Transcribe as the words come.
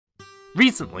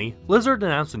Recently, Blizzard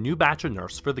announced a new batch of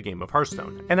nerfs for the game of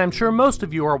Hearthstone, and I'm sure most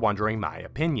of you are wondering my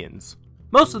opinions.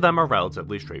 Most of them are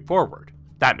relatively straightforward.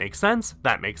 That makes sense,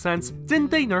 didn't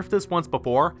they nerf this once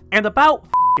before? And about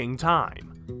f***ing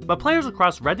time. But players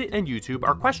across Reddit and YouTube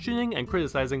are questioning and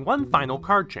criticizing one final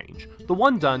card change, the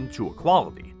one done to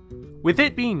Equality. With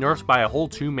it being nerfed by a whole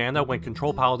 2 mana when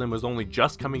Control Paladin was only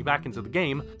just coming back into the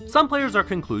game, some players are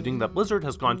concluding that Blizzard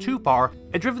has gone too far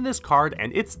and driven this card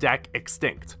and its deck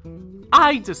extinct.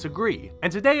 I disagree,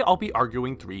 and today I'll be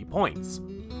arguing 3 points.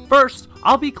 First,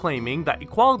 I'll be claiming that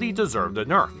Equality deserved a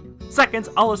nerf. Second,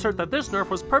 I'll assert that this nerf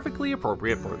was perfectly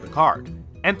appropriate for the card.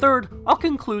 And third, I'll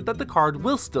conclude that the card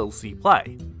will still see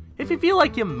play. If you feel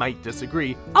like you might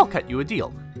disagree, I'll cut you a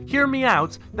deal. Hear me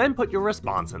out, then put your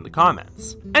response in the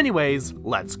comments. Anyways,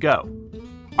 let's go.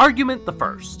 Argument the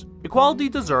first. Equality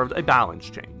deserved a balance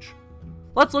change.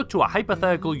 Let's look to a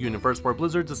hypothetical universe where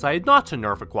Blizzard decided not to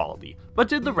nerf Equality, but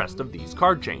did the rest of these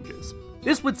card changes.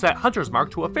 This would set Hunter's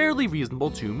Mark to a fairly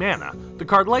reasonable 2 mana, the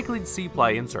card likely to see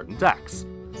play in certain decks.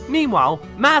 Meanwhile,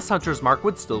 Mass Hunter's Mark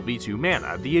would still be 2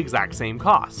 mana, the exact same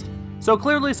cost, so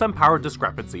clearly some power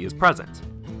discrepancy is present.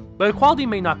 But Equality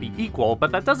may not be equal,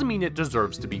 but that doesn't mean it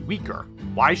deserves to be weaker.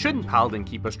 Why shouldn't Paladin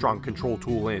keep a strong control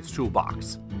tool in its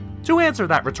toolbox? To answer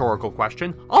that rhetorical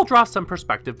question, I'll draw some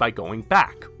perspective by going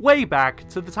back, way back,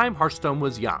 to the time Hearthstone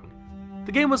was young.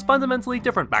 The game was fundamentally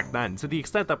different back then, to the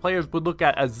extent that players would look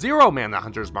at a 0 mana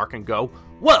Hunter's Mark and go,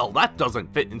 well, that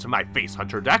doesn't fit into my Face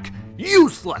Hunter deck,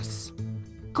 useless!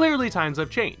 Clearly times have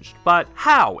changed, but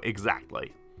how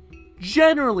exactly?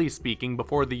 Generally speaking,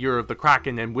 before the Year of the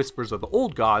Kraken and Whispers of the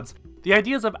Old Gods, the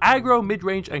ideas of aggro,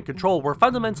 midrange, and control were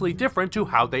fundamentally different to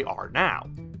how they are now.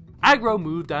 Aggro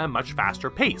moved at a much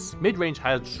faster pace, midrange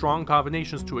had strong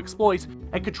combinations to exploit,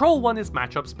 and control won its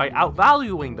matchups by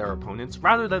outvaluing their opponents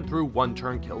rather than through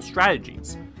one-turn kill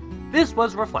strategies. This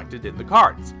was reflected in the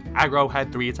cards. Aggro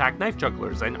had 3-attack Knife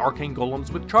Jugglers and Arcane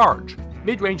Golems with charge.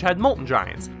 Midrange had Molten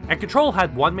Giants, and Control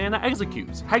had 1 mana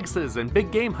Executes, Hexes, and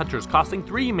Big Game Hunters costing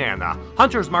 3 mana,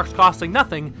 Hunter's Marks costing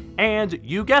nothing, and,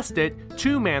 you guessed it,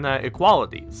 2 mana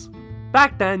Equalities.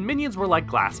 Back then, minions were like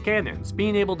glass cannons,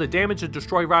 being able to damage and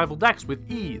destroy rival decks with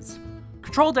ease.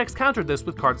 Control decks countered this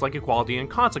with cards like Equality and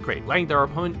Consecrate, letting their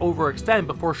opponent overextend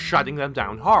before shutting them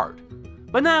down hard.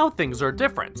 But now, things are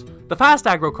different. The fast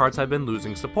aggro cards have been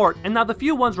losing support, and now the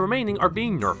few ones remaining are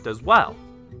being nerfed as well.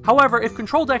 However, if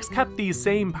control decks kept these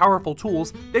same powerful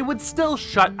tools, they would still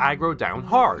shut aggro down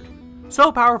hard.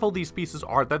 So powerful these pieces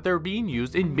are that they're being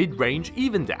used in mid-range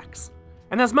even decks.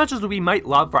 And as much as we might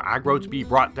love for aggro to be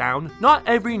brought down, not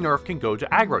every nerf can go to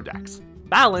aggro decks.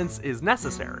 Balance is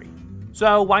necessary.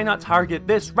 So why not target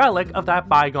this relic of that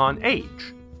bygone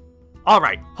age?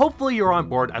 Alright, hopefully you're on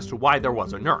board as to why there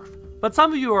was a nerf, but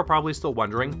some of you are probably still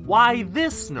wondering, why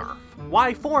this nerf?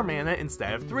 Why 4 mana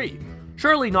instead of 3?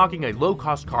 Surely knocking a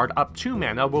low-cost card up 2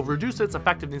 mana will reduce its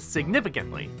effectiveness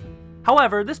significantly.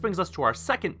 However, this brings us to our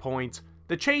second point: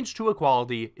 the change to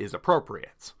Equality is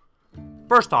appropriate.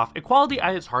 First off, Equality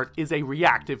at its heart is a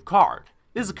reactive card.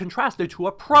 This is contrasted to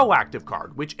a proactive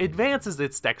card, which advances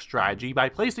its deck strategy by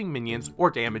placing minions or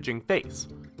damaging face.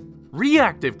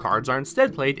 Reactive cards are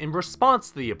instead played in response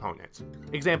to the opponent.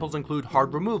 Examples include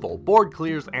hard removal, board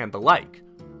clears, and the like.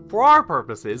 For our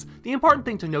purposes, the important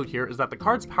thing to note here is that the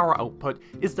card's power output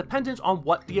is dependent on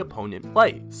what the opponent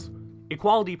plays.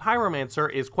 Equality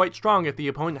Pyromancer is quite strong if the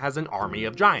opponent has an army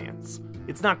of giants.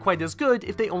 It's not quite as good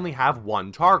if they only have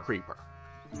 1 Tar Creeper.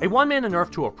 A 1 mana nerf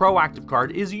to a proactive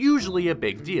card is usually a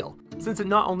big deal, since it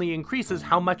not only increases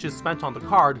how much is spent on the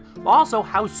card, but also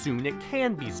how soon it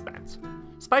can be spent.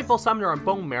 Spiteful Summoner and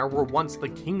Bone Mare were once the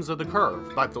kings of the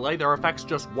curve, but delay their effects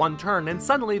just 1 turn and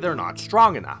suddenly they're not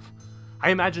strong enough. I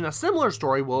imagine a similar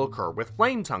story will occur with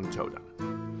Flame Tongue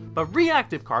Totem. But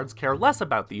reactive cards care less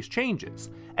about these changes.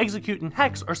 Execute and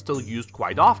Hex are still used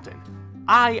quite often.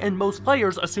 I and most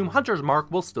players assume Hunter's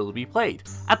Mark will still be played,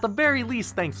 at the very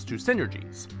least thanks to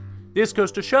synergies. This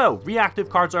goes to show reactive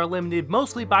cards are limited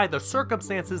mostly by the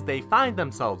circumstances they find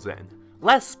themselves in,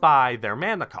 less by their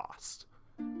mana cost.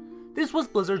 This was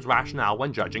Blizzard's rationale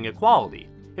when judging Equality.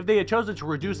 If they had chosen to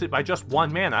reduce it by just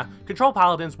 1 mana, Control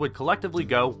Paladins would collectively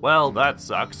go, well, that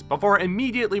sucks, before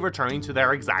immediately returning to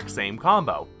their exact same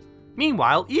combo.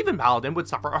 Meanwhile, Even Paladin would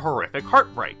suffer a horrific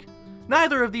heartbreak.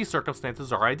 Neither of these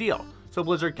circumstances are ideal, so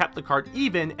Blizzard kept the card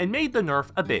even and made the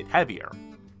nerf a bit heavier.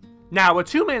 Now, a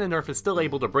 2 mana nerf is still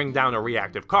able to bring down a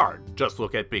reactive card, just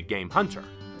look at Big Game Hunter.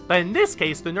 But in this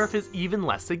case, the nerf is even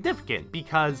less significant,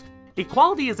 because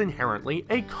Equality is inherently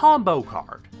a combo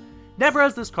card. Never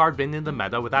has this card been in the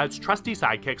meta without its trusty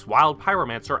sidekicks Wild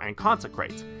Pyromancer and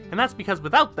Consecrate, and that's because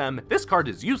without them, this card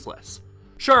is useless.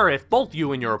 Sure, if both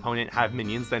you and your opponent have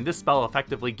minions, then this spell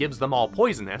effectively gives them all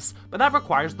poisonous, but that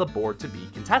requires the board to be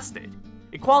contested.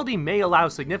 Equality may allow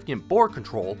significant board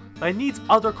control, but it needs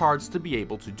other cards to be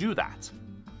able to do that.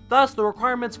 Thus, the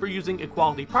requirements for using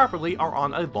Equality properly are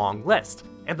on a long list,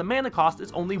 and the mana cost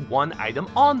is only one item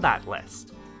on that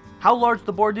list. How large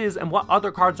the board is and what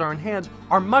other cards are in hand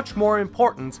are much more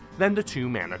important than the 2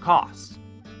 mana cost.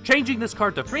 Changing this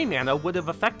card to 3 mana would have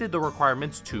affected the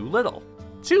requirements too little.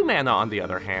 2 mana, on the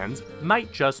other hand,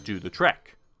 might just do the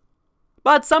trick.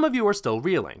 But some of you are still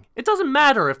reeling. It doesn't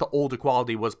matter if the old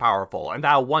Equality was powerful and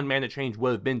that a 1 mana change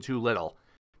would have been too little.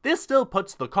 This still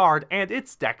puts the card and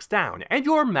its decks down, and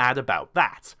you're mad about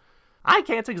that. I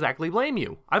can't exactly blame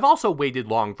you. I've also waited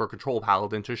long for Control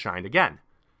Paladin to shine again.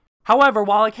 However,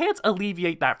 while I can't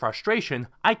alleviate that frustration,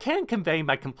 I can convey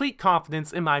my complete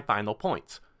confidence in my final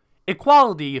point.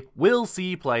 Equality will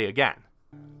see play again.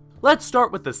 Let's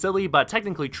start with the silly but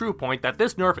technically true point that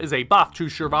this nerf is a buff to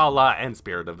Shirvallah and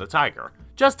Spirit of the Tiger,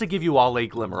 just to give you all a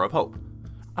glimmer of hope.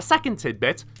 A second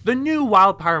tidbit, the new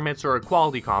Wild Pyromancer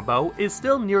Equality combo is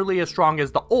still nearly as strong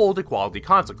as the old Equality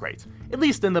Consecrate, at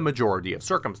least in the majority of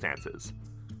circumstances.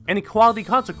 And Equality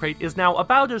Consecrate is now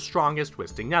about as strong as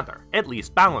Twisting Nether, at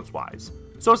least balance-wise,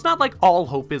 so it's not like all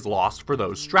hope is lost for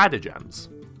those stratagems.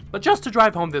 But just to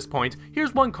drive home this point,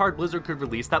 here's one card Blizzard could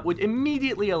release that would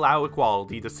immediately allow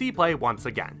Equality to see play once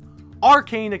again.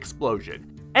 Arcane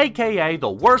Explosion, aka the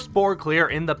worst board clear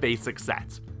in the basic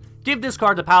set. Give this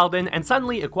card to Paladin and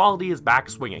suddenly Equality is back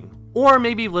swinging. Or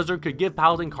maybe Blizzard could give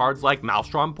Paladin cards like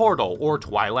Maelstrom Portal or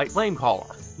Twilight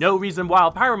Flamecaller. No reason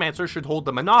Wild Pyromancer should hold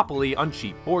the monopoly on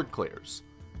cheap board clears.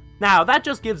 Now, that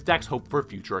just gives decks hope for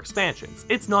future expansions.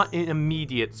 It's not an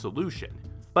immediate solution.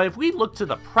 But if we look to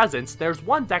the present, there's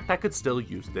one deck that could still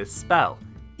use this spell.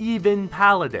 Even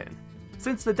Paladin.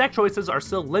 Since the deck choices are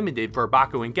still limited for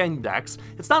Baku and Gen decks,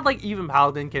 it's not like Even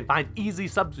Paladin can find easy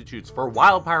substitutes for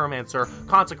Wild Pyromancer,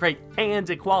 Consecrate, and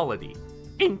Equality.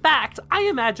 In fact, I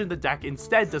imagine the deck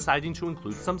instead deciding to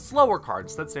include some slower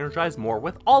cards that synergize more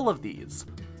with all of these.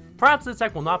 Perhaps this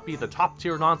deck will not be the top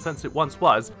tier nonsense it once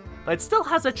was, but it still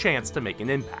has a chance to make an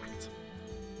impact.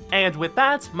 And with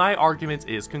that, my argument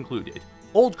is concluded.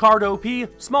 Old card OP,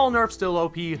 small nerf still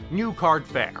OP, new card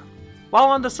fair. While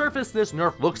on the surface this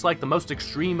nerf looks like the most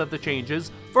extreme of the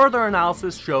changes, further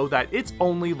analysis show that it's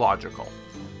only logical.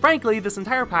 Frankly, this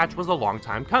entire patch was a long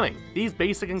time coming. These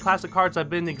basic and classic cards have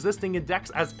been existing in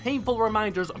decks as painful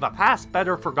reminders of a past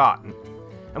better forgotten.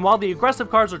 And while the aggressive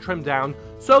cards are trimmed down,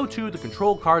 so too the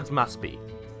control cards must be.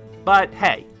 But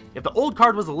hey, if the old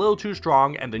card was a little too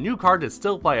strong and the new card is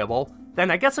still playable, then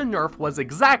I guess a nerf was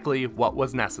exactly what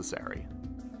was necessary.